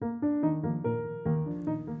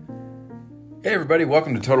Hey everybody,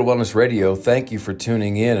 welcome to Total Wellness Radio. Thank you for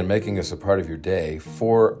tuning in and making us a part of your day.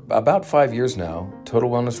 For about 5 years now, Total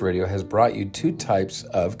Wellness Radio has brought you two types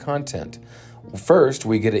of content. First,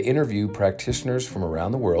 we get to interview practitioners from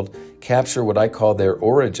around the world, capture what I call their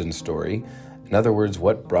origin story. In other words,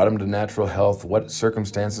 what brought them to natural health, what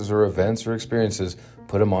circumstances or events or experiences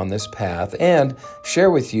put them on this path, and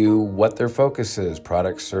share with you what their focus is,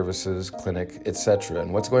 products, services, clinic, etc.,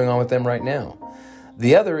 and what's going on with them right now.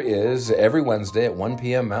 The other is every Wednesday at 1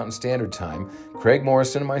 p.m. Mountain Standard Time, Craig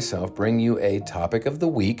Morrison and myself bring you a topic of the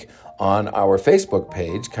week on our Facebook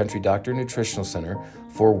page, Country Doctor Nutritional Center,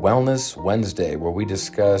 for Wellness Wednesday, where we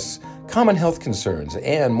discuss common health concerns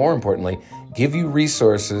and, more importantly, give you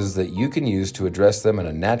resources that you can use to address them in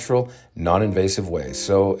a natural, non-invasive way.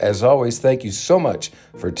 So, as always, thank you so much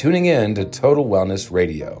for tuning in to Total Wellness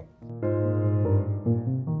Radio.